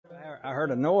I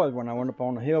heard a noise when I went up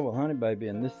on the hill with Honey Baby,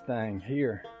 and this thing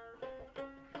here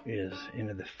is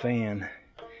into the fan.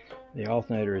 The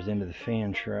alternator is into the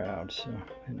fan shroud, so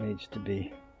it needs to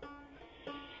be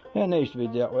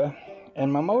dealt with.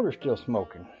 And my motor's still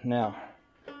smoking. Now,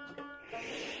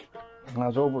 I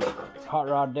was over at Hot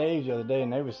Rod Dave's the other day,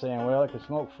 and they were saying, well, it could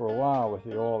smoke for a while with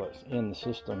the oil that's in the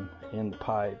system, in the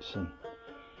pipes, and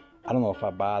I don't know if I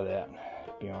buy that,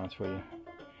 to be honest with you.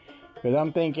 Because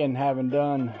I'm thinking, having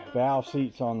done valve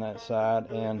seats on that side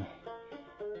and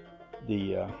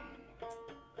the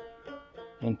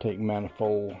intake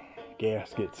manifold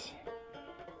gaskets,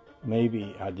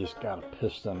 maybe I just got a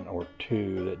piston or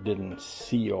two that didn't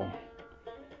seat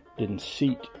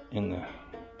in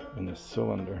the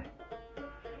cylinder.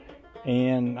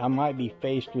 And I might be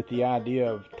faced with the idea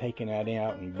of taking that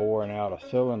out and boring out a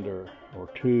cylinder or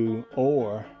two,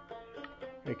 or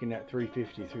taking that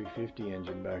 350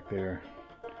 engine back there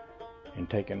and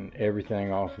taking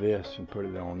everything off this and put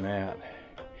it on that.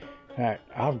 In fact,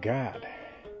 I've got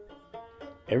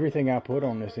everything I put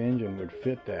on this engine would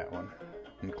fit that one,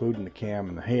 including the cam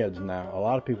and the heads. Now, a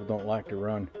lot of people don't like to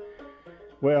run,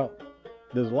 well,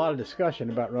 there's a lot of discussion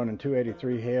about running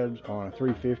 283 heads on a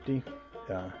 350.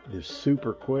 They're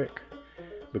super quick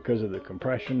because of the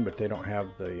compression, but they don't have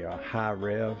the high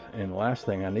rev. And the last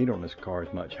thing I need on this car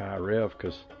is much high rev,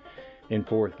 because in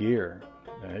fourth gear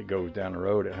it goes down the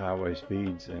road at highway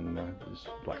speeds, and it's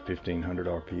like 1500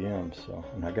 RPM. So,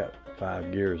 and I got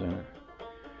 5 gears in it.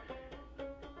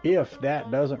 If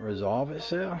that doesn't resolve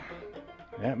itself,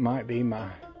 that might be my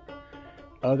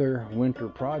other winter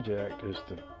project, is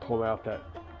to pull out that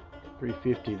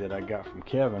 350 that I got from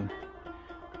Kevin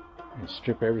and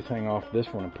strip everything off this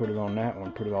one and put it on that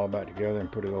one, put it all back together and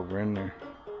put it over in there.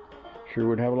 Sure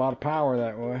would have a lot of power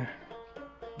that way.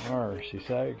 Mercy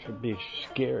sakes, it'd be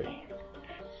scary.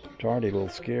 It's already a little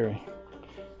scary.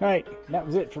 Alright, that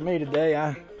was it for me today.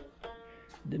 I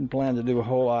didn't plan to do a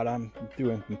whole lot. I'm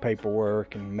doing some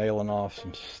paperwork and mailing off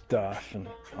some stuff and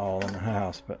all in the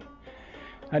house, but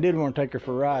I did want to take her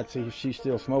for a ride, see if she's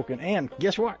still smoking, and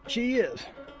guess what? She is.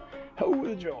 Oh,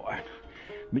 the joy.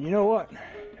 But you know what?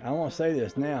 I want to say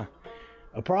this now.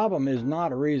 A problem is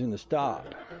not a reason to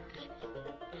stop.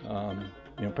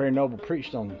 You know, Perry Noble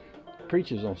preaches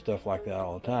on stuff like that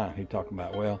all the time. He talking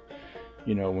about, well,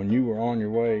 you know, when you were on your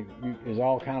way, there's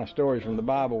all kind of stories from the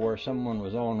Bible where someone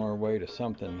was on their way to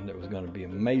something that was going to be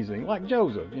amazing. Like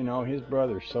Joseph, you know, his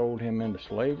brother sold him into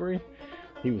slavery.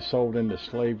 He was sold into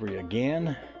slavery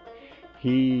again.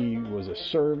 He was a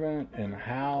servant in the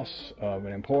house of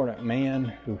an important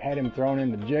man who had him thrown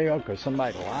into jail because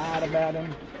somebody lied about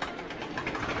him.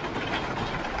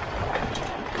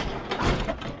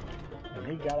 And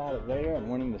he got out of there and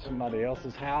went into somebody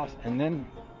else's house, and then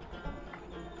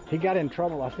he got in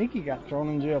trouble. I think he got thrown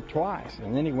in jail twice,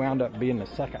 and then he wound up being the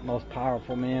second most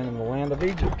powerful man in the land of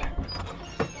Egypt.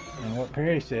 And what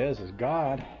Perry says is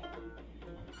God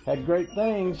had great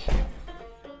things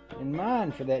in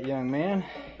mind for that young man,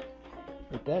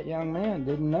 but that young man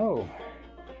didn't know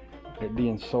that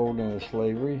being sold into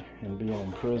slavery and being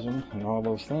in prison and all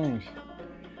those things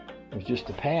was just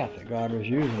a path that God was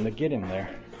using to get him there.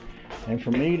 And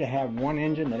for me to have one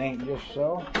engine that ain't just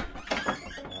so,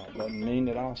 doesn't mean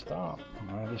that I'll stop.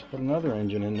 I'll just put another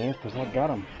engine in there because I got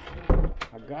them.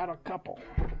 I got a couple.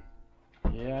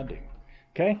 Yeah, I do.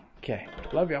 Okay? Okay.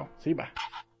 Love y'all. See you. Bye.